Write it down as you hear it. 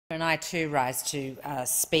And I too rise to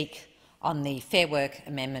speak on the Fair Work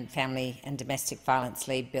Amendment Family and Domestic Violence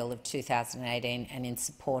Leave Bill of 2018 and in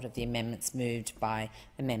support of the amendments moved by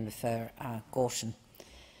the member for Gorton.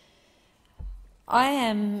 I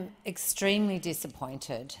am extremely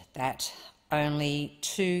disappointed that only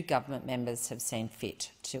 2 government members have seen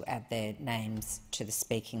fit to add their names to the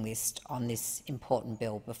speaking list on this important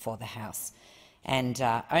bill before the House. And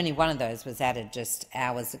only one of those was added just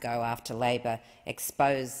hours ago after Labor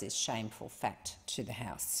exposed this shameful fact to the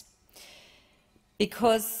House.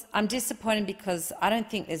 I'm disappointed because I don't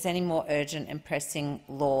think there's any more urgent and pressing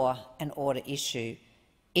law and order issue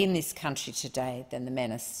in this country today than the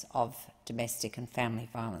menace of domestic and family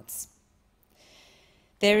violence.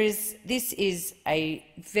 This is a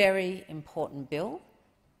very important bill,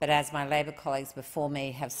 but as my Labor colleagues before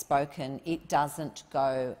me have spoken, it doesn't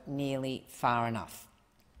go nearly far enough.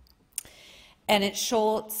 And it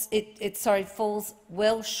falls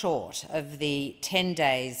well short of the 10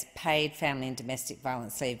 days paid family and domestic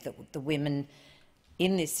violence leave that the women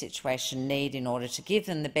in this situation need in order to give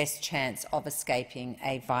them the best chance of escaping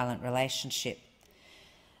a violent relationship.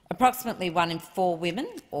 Approximately 1 in 4 women,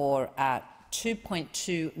 or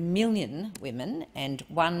 2.2 million women, and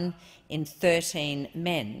 1 in 13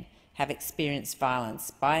 men have experienced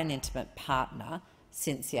violence by an intimate partner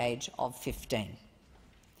since the age of 15.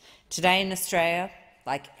 Today in Australia,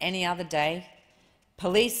 like any other day,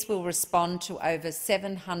 police will respond to over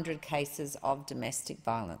 700 cases of domestic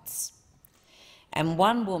violence. And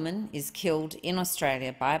 1 woman is killed in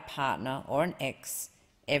Australia by a partner or an ex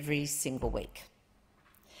every single week.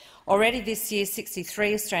 Already this year,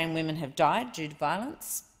 63 Australian women have died due to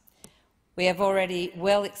violence. We have already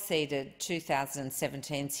well exceeded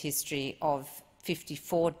 2017's history of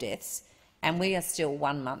 54 deaths, and we are still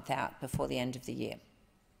 1 month out before the end of the year.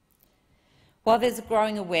 While there's a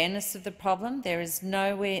growing awareness of the problem, there is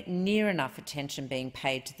nowhere near enough attention being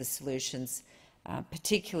paid to the solutions,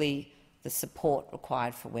 particularly the support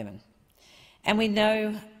required for women. And we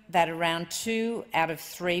know that around 2 out of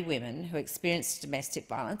 3 women who experience domestic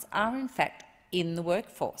violence are in fact in the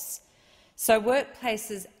workforce. So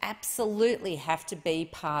workplaces absolutely have to be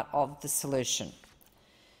part of the solution.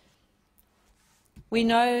 We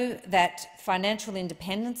know that financial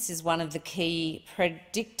independence is one of the key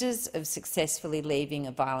predictors of successfully leaving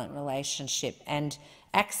a violent relationship, and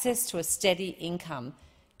access to a steady income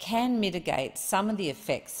can mitigate some of the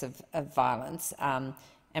effects of violence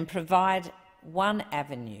and provide one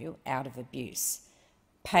avenue out of abuse.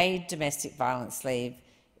 Paid domestic violence leave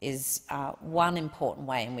is one important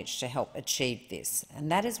way in which to help achieve this, and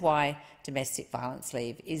that is why domestic violence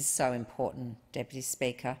leave is so important, Deputy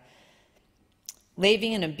Speaker.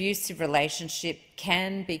 Leaving an abusive relationship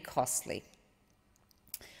can be costly.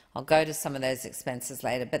 I'll go to some of those expenses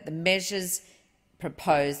later, but the measures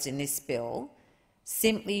proposed in this bill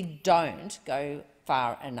simply don't go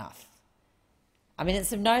far enough. I mean,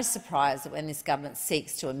 it's of no surprise that when this government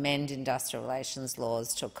seeks to amend industrial relations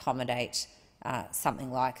laws to accommodate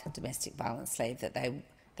something like domestic violence leave, that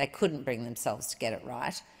they couldn't bring themselves to get it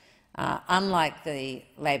right. Unlike the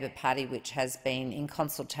Labor Party, which has been in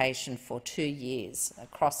consultation for 2 years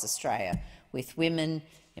across Australia with women,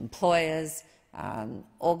 employers,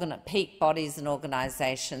 peak bodies and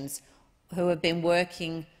organisations who have been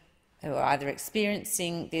working, who are either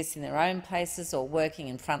experiencing this in their own places or working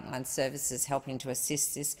in frontline services helping to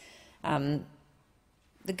assist this,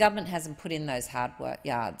 the government hasn't put in those hard work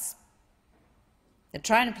yards. They're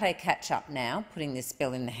trying to play catch-up now, putting this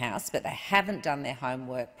bill in the House, but they haven't done their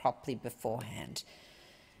homework properly beforehand.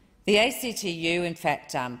 The ACTU, in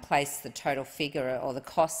fact, placed the total figure or the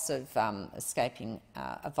costs of escaping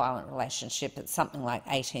a violent relationship at something like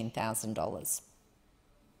 $18,000.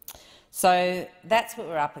 So that's what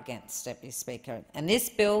we're up against, Deputy Speaker. And this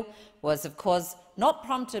bill was, of course, not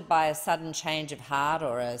prompted by a sudden change of heart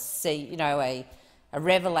or a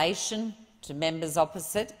revelation to members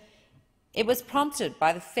opposite. It was prompted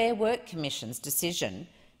by the Fair Work Commission's decision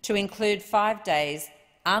to include 5 days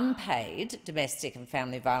unpaid domestic and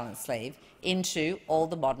family violence leave into all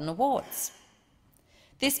the modern awards.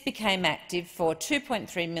 This became active for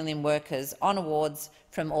 2.3 million workers on awards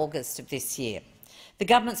from August of this year. The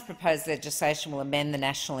government's proposed legislation will amend the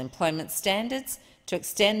National Employment Standards to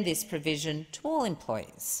extend this provision to all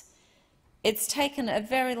employees. It's taken a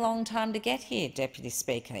very long time to get here, Deputy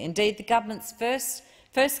Speaker. Indeed, the government's first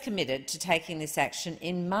committed to taking this action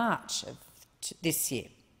in March of this year.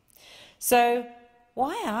 So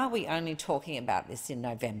why are we only talking about this in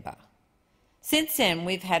November? Since then,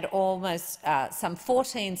 we've had almost some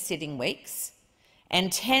 14 sitting weeks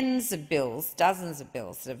and tens of bills, dozens of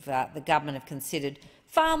bills that the government have considered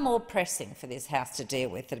far more pressing for this House to deal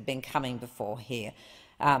with that have been coming before here.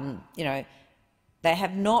 They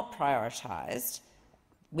have not prioritised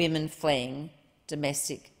women fleeing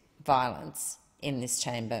domestic violence in this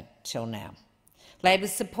chamber till now. Labor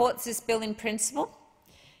supports this bill in principle.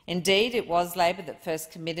 Indeed, it was Labor that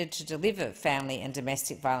first committed to deliver family and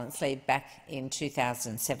domestic violence leave back in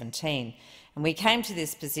 2017. And we came to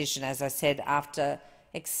this position, as I said, after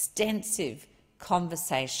extensive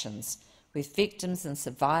conversations with victims and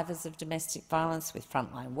survivors of domestic violence, with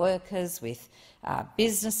frontline workers, with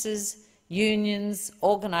businesses, unions,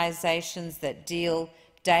 organisations that deal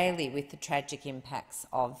daily with the tragic impacts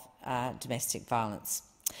of domestic violence.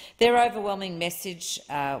 Their overwhelming message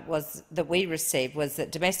that we received was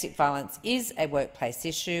that domestic violence is a workplace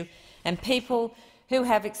issue and people who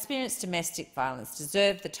have experienced domestic violence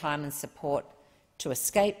deserve the time and support to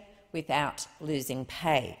escape without losing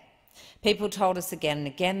pay. People told us again and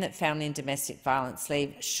again that family and domestic violence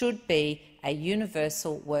leave should be a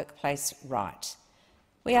universal workplace right.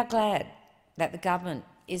 We are glad that the government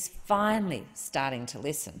is finally starting to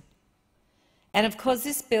listen. And of course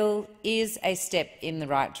this bill is a step in the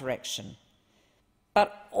right direction,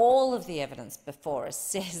 but all of the evidence before us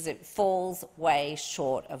says it falls way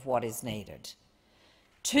short of what is needed.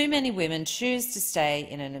 Too many women choose to stay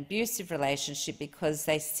in an abusive relationship because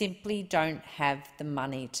they simply don't have the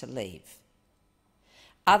money to leave.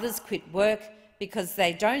 Others quit work because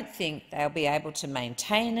they don't think they'll be able to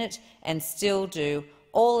maintain it and still do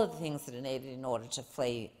all of the things that are needed in order to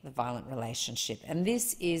flee the violent relationship. And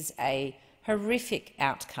this is a horrific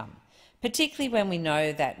outcome, particularly when we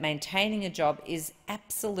know that maintaining a job is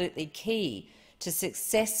absolutely key to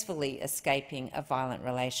successfully escaping a violent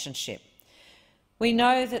relationship. We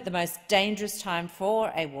know that the most dangerous time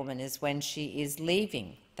for a woman is when she is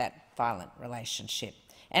leaving that violent relationship.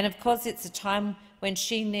 And of course it's a time when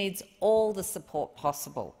she needs all the support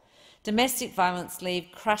possible. Domestic violence leave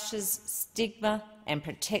crushes stigma and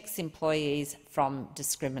protects employees from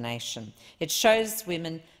discrimination. It shows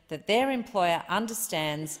women that their employer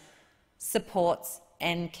understands, supports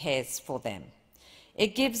and cares for them.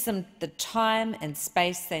 It gives them the time and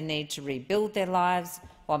space they need to rebuild their lives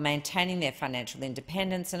while maintaining their financial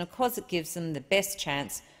independence, and of course it gives them the best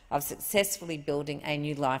chance of successfully building a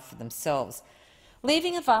new life for themselves.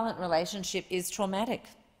 Leaving a violent relationship is traumatic.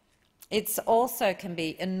 It also can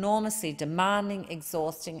be enormously demanding,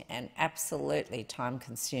 exhausting and absolutely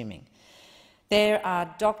time-consuming. There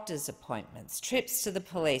are doctor's appointments, trips to the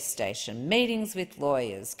police station, meetings with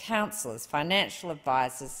lawyers, counsellors, financial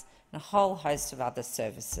advisors and a whole host of other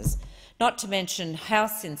services, not to mention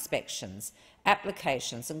house inspections,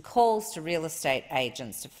 applications and calls to real estate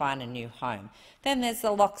agents to find a new home. Then there's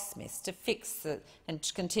the locksmiths to fix and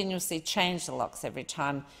to continuously change the locks every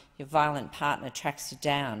time your violent partner tracks you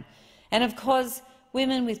down. And of course,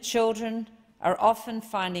 women with children are often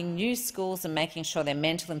finding new schools and making sure their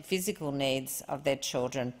mental and physical needs of their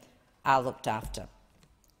children are looked after.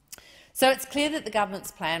 So it's clear that the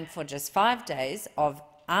government's plan for just 5 days of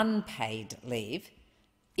unpaid leave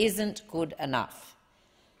isn't good enough.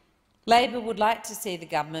 Labor would like to see the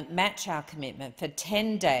government match our commitment for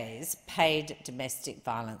 10 days paid domestic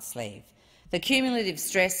violence leave. The cumulative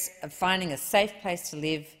stress of finding a safe place to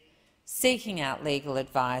live, seeking out legal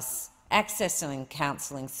advice, accessing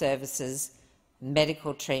counselling services,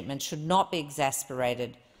 medical treatment should not be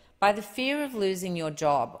exasperated by the fear of losing your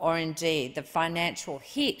job or indeed the financial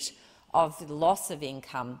hit of the loss of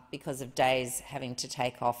income because of days having to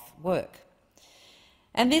take off work.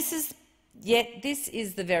 And this is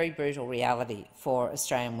the very brutal reality for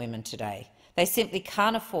Australian women today. They simply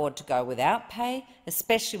can't afford to go without pay,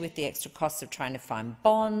 especially with the extra costs of trying to find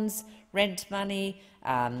bonds, rent money,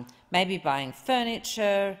 maybe buying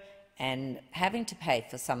furniture and having to pay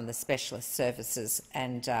for some of the specialist services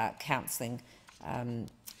and counselling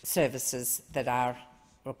services that are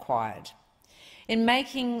required. In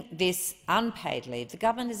making this unpaid leave, the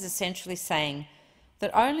government is essentially saying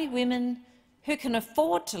that only women who can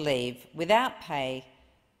afford to leave without pay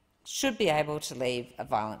should be able to leave a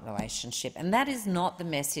violent relationship, and that is not the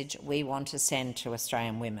message we want to send to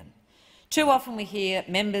Australian women. Too often we hear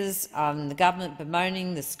members of the government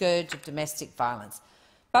bemoaning the scourge of domestic violence,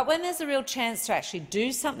 but when there's a real chance to actually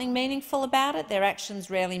do something meaningful about it, their actions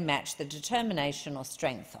rarely match the determination or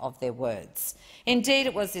strength of their words. Indeed,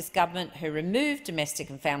 it was this government who removed domestic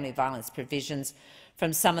and family violence provisions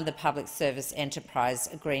from some of the public service enterprise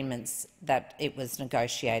agreements that it was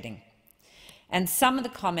negotiating. And some of the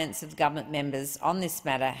comments of the government members on this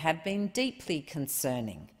matter have been deeply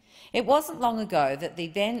concerning. It wasn't long ago that the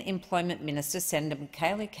then Employment Minister, Senator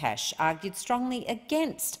Michaela Cash, argued strongly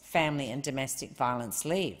against family and domestic violence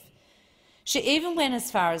leave. She even went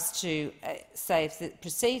as far as to say, if it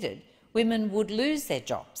proceeded, women would lose their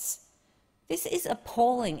jobs. This is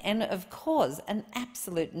appalling and, of course, an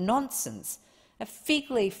absolute nonsense, a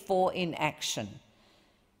fig leaf for inaction.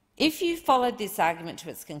 If you followed this argument to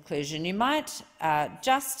its conclusion, you might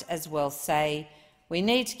just as well say we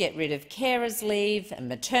need to get rid of carers' leave and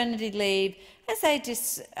maternity leave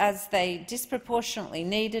as they disproportionately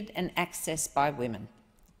needed and accessed by women.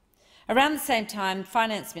 Around the same time,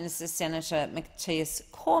 Finance Minister Senator Matthias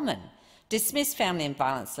Cormann dismissed family and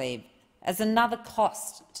violence leave as another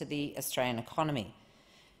cost to the Australian economy.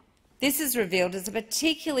 This is revealed as a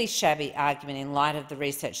particularly shabby argument in light of the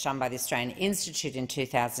research done by the Australian Institute in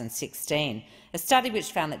 2016, a study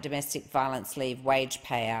which found that domestic violence leave wage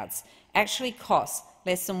payouts actually cost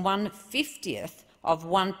less than 1/50th of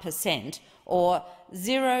 1%, or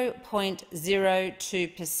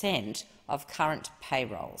 0.02% of current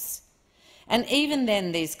payrolls. And even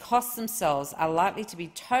then, these costs themselves are likely to be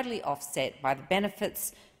totally offset by the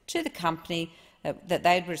benefits to the company that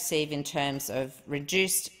they'd receive in terms of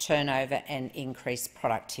reduced turnover and increased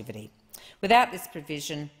productivity. Without this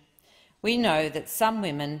provision, we know that some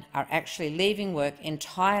women are actually leaving work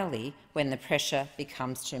entirely when the pressure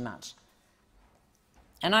becomes too much.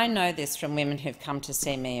 And I know this from women who've come to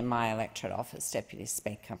see me in my electorate office, Deputy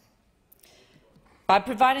Speaker. By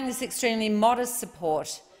providing this extremely modest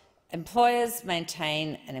support, employers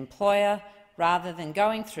maintain an employer rather than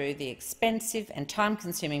going through the expensive and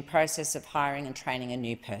time-consuming process of hiring and training a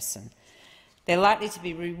new person. They're likely to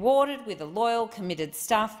be rewarded with a loyal, committed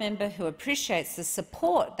staff member who appreciates the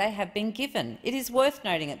support they have been given. It is worth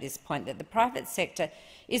noting at this point that the private sector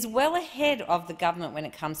is well ahead of the government when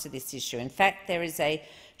it comes to this issue. In fact, there is a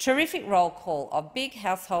terrific roll call of big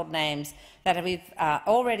household names that have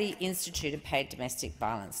already instituted paid domestic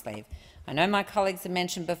violence leave. I know my colleagues have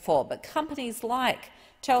mentioned before, but companies like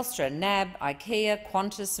Telstra, NAB, IKEA,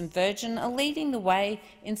 Qantas and Virgin are leading the way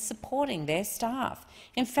in supporting their staff.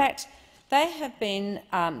 In fact, there have been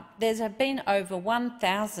over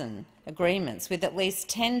 1,000 agreements with at least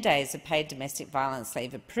 10 days of paid domestic violence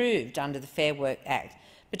leave approved under the Fair Work Act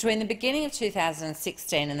between the beginning of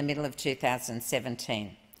 2016 and the middle of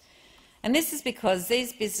 2017. And this is because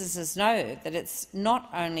these businesses know that it's not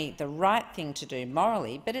only the right thing to do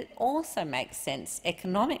morally, but it also makes sense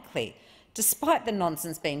economically, despite the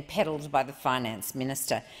nonsense being peddled by the Finance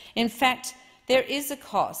Minister. In fact, there is a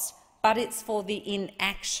cost, but it's for the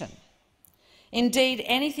inaction. Indeed,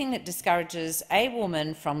 anything that discourages a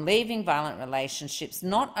woman from leaving violent relationships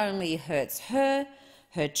not only hurts her,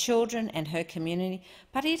 her children and her community,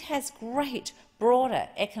 but it has great, broader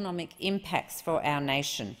economic impacts for our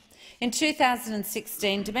nation. In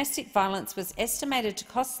 2016, domestic violence was estimated to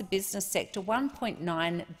cost the business sector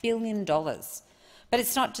 $1.9 billion. But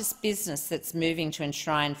it's not just business that's moving to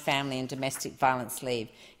enshrine family and domestic violence leave.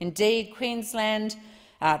 Indeed, Queensland,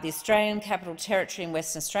 the Australian Capital Territory and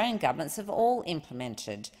Western Australian governments have all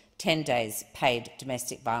implemented 10 days paid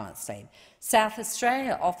domestic violence leave. South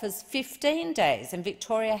Australia offers 15 days and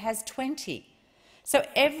Victoria has 20. So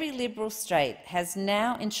every Liberal state has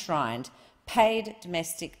now enshrined paid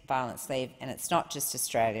domestic violence leave, and it's not just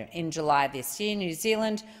Australia. In July this year, New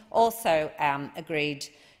Zealand also agreed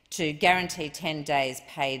to guarantee 10 days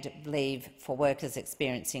paid leave for workers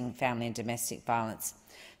experiencing family and domestic violence.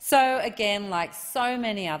 So again, like so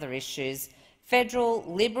many other issues, federal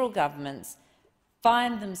Liberal governments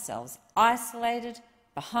find themselves isolated,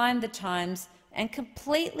 behind the times and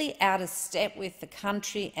completely out of step with the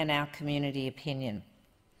country and our community opinion.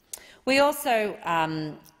 We also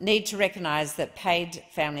need to recognise that paid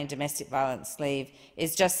family and domestic violence leave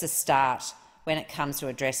is just a start when it comes to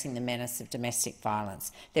addressing the menace of domestic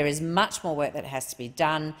violence. There is much more work that has to be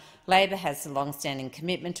done. Labor has a long-standing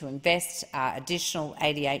commitment to invest additional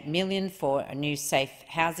 $88 million for a new safe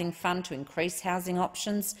housing fund to increase housing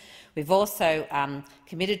options. We've also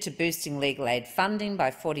committed to boosting legal aid funding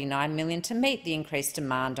by $49 million to meet the increased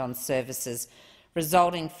demand on services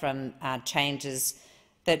resulting from changes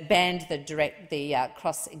that banned the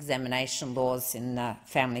cross-examination laws in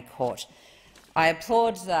family court. I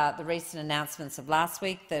applaud the recent announcements of last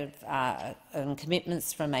week and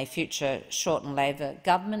commitments from a future Shorten Labor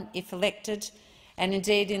government, if elected. And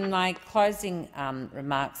indeed, in my closing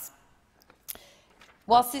remarks,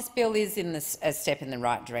 whilst this bill is a step in the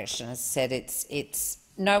right direction, as I said, it's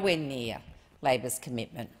nowhere near Labor's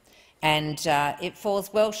commitment, and it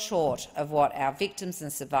falls well short of what our victims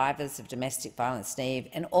and survivors of domestic violence need,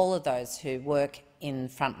 and all of those who work in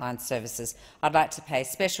frontline services. I'd like to pay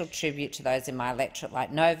special tribute to those in my electorate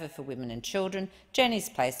like Nova for Women and Children, Jenny's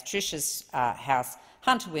Place, Trisha's House,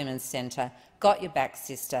 Hunter Women's Centre, Got Your Back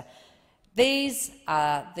Sister, These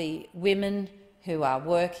are the women who are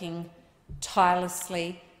working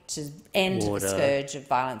tirelessly to end the scourge of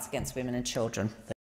violence against women and children.